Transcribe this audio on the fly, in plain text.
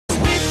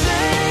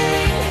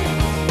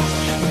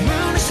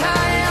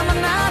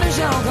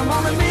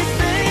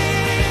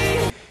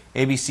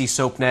ABC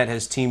SoapNet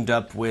has teamed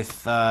up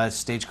with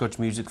Stagecoach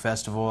Music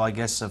Festival, I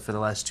guess, for the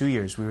last 2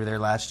 years. We were there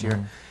last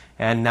year.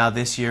 And now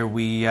this year,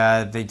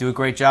 they do a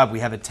great job. We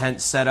have a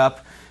tent set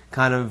up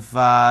kind of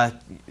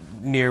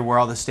near where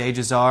all the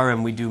stages are,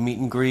 and we do meet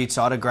and greets,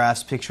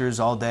 autographs, pictures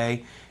all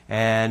day.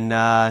 And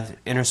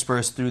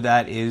interspersed through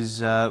that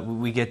is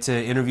we get to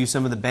interview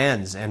some of the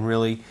bands and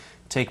really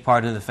take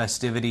part in the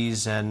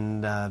festivities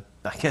and I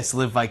guess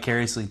live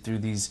vicariously through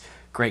these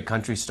great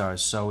country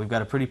stars. So we've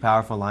got a pretty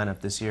powerful lineup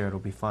this year. It'll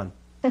be fun.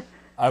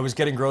 I was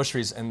getting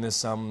groceries, and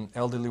this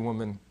elderly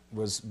woman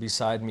was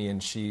beside me,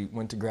 and she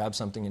went to grab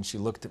something, and she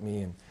looked at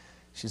me, and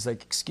she's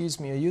like, "Excuse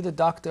me, are you the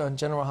doctor in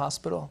General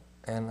Hospital?"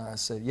 And I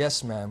said,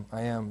 "Yes, ma'am,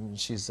 I am." And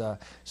she's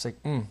like,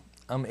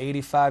 "I'm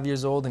 85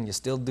 years old, and you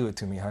still do it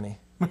to me, honey."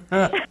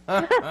 And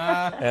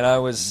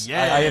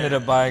I ended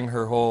up buying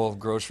her whole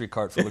grocery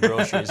cart full of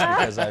groceries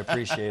because I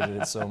appreciated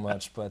it so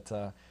much. But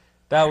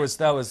that was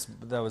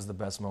the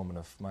best moment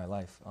of my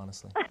life,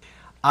 honestly.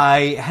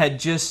 I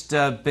had just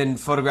been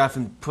photographed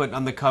and put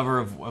on the cover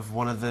of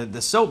one of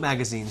the soap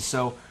magazines.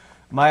 So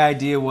my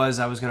idea was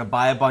I was going to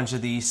buy a bunch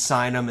of these,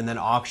 sign them, and then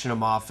auction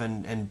them off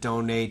and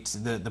donate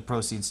the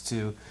proceeds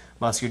to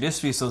Muscular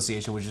Dystrophy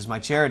Association, which is my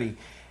charity.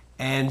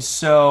 And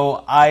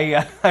so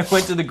I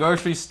went to the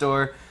grocery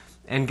store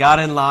and got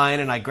in line,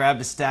 and I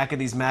grabbed a stack of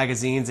these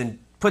magazines and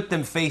put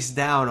them face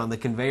down on the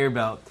conveyor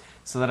belt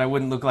so that I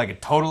wouldn't look like a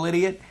total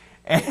idiot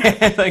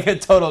and like a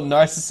total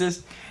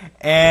narcissist.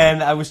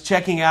 And I was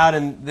checking out,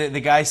 and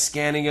the guy's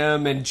scanning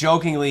them, and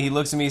jokingly he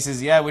looks at me and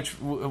says, "Yeah,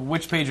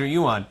 which page are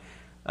you on?"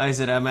 I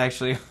said, "I'm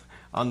actually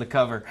on the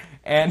cover."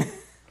 And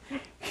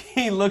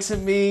he looks at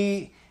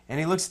me, and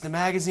he looks at the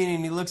magazine,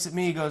 and he looks at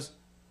me, he goes,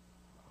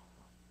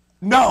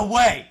 "No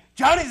way!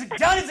 Johnny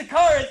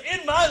Zakara is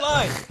in my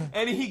line!"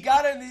 And he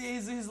got in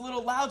his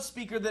little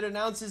loudspeaker that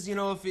announces, you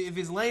know, if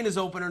his lane is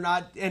open or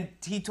not, and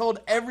he told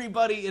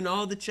everybody in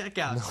all the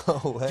checkouts,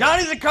 No way.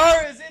 "Johnny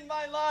Zakara is in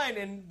my line!"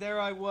 And there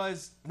I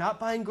was, not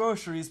buying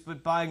groceries,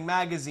 but buying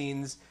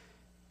magazines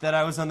that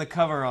I was on the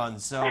cover on.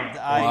 So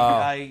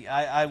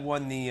I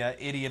won the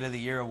Idiot of the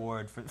Year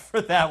award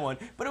for that one.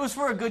 But it was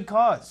for a good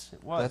cause.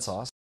 It was. That's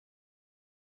awesome.